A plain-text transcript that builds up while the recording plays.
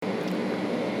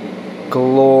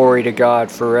Glory to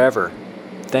God forever.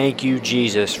 Thank you,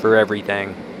 Jesus, for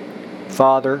everything.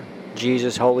 Father,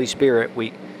 Jesus, Holy Spirit,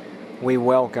 we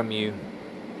welcome you.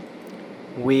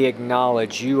 We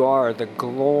acknowledge you are the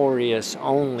glorious,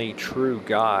 only true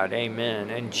God. Amen.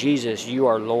 And Jesus, you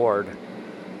are Lord.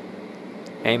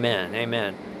 Amen.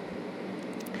 Amen.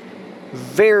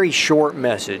 Very short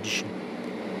message.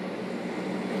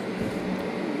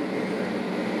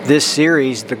 This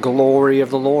series, The Glory of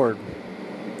the Lord.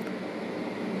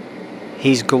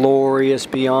 He's glorious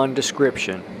beyond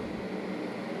description.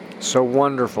 So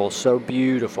wonderful, so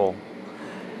beautiful.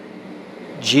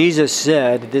 Jesus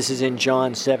said, this is in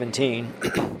John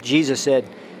 17, Jesus said,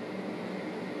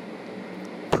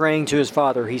 praying to his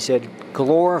Father, he said,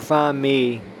 glorify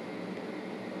me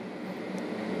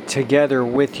together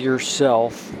with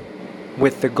yourself,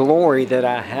 with the glory that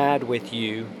I had with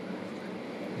you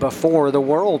before the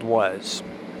world was.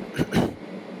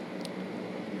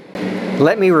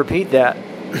 Let me repeat that.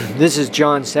 This is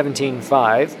John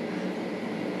 17:5.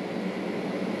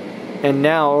 And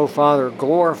now, O Father,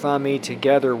 glorify me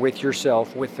together with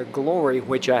yourself, with the glory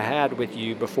which I had with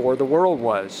you before the world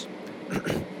was.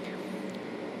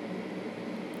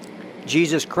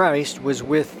 Jesus Christ was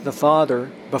with the Father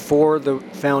before the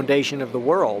foundation of the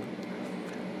world.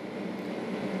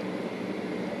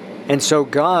 And so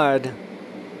God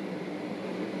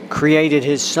created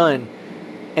His Son.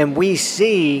 And we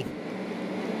see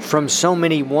from so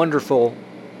many wonderful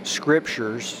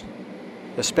scriptures,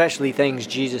 especially things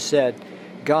Jesus said,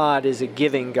 God is a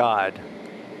giving God.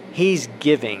 He's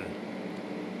giving.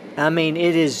 I mean,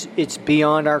 it's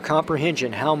beyond our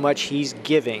comprehension how much He's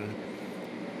giving.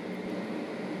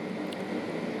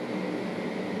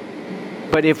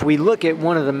 But if we look at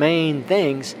one of the main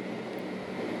things,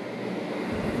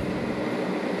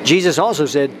 Jesus also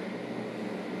said,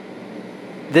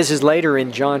 this is later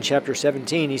in John chapter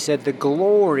 17, He said, the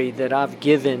glory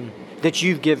that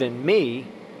you've given me,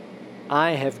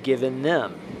 I have given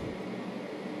them.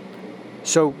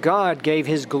 So God gave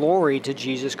His glory to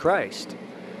Jesus Christ.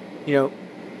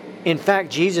 In fact,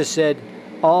 Jesus said,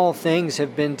 all things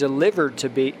have been delivered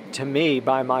to me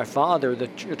by my Father. The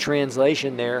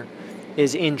translation there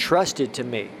is entrusted to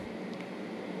me.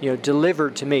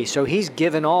 Delivered to me. So He's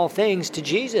given all things to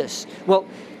Jesus. Well,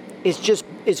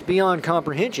 it's beyond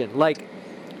comprehension. Let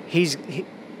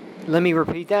me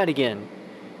repeat that again.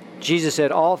 Jesus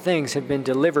said, all things have been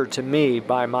delivered to me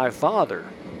by my Father.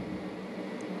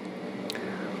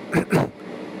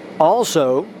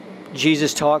 Also,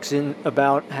 Jesus talks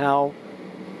about how,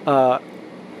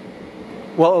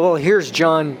 here's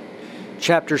John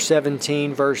chapter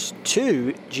 17, verse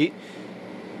 2.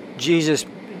 Jesus,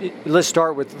 let's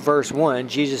start with verse 1.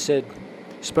 Jesus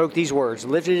spoke these words,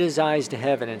 lifted His eyes to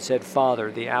heaven and said,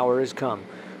 Father, the hour has come.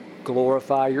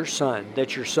 Glorify your Son,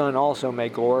 that your Son also may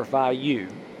glorify you.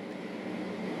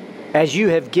 As you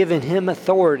have given Him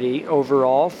authority over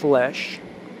all flesh,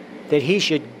 that He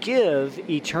should give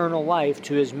eternal life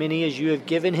to as many as you have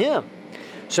given Him.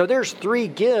 So there's 3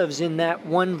 gives in that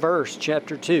one verse,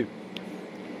 chapter 2.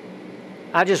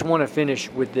 I just want to finish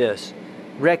with this.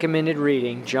 Recommended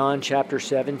reading, John chapter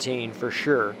 17 for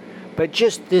sure. But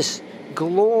just this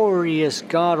glorious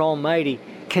God Almighty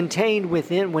contained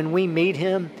within, when we meet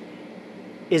Him,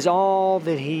 is all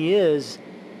that He is,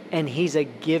 and He's a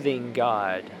giving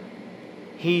God.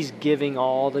 He's giving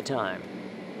all the time.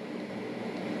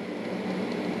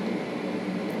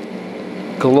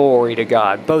 Glory to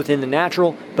God, both in the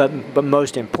natural, but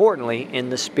most importantly in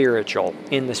the spiritual.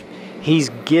 He's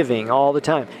giving all the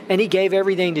time. And He gave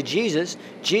everything to Jesus.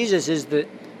 Jesus is the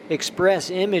express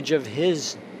image of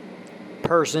His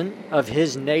person, of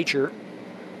His nature.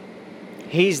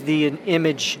 He's the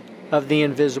image of the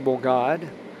invisible God.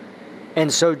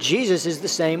 And so Jesus is the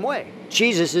same way.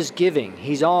 Jesus is giving.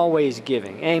 He's always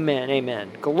giving. Amen,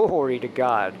 amen. Glory to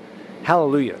God.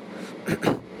 Hallelujah.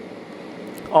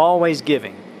 Always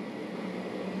giving.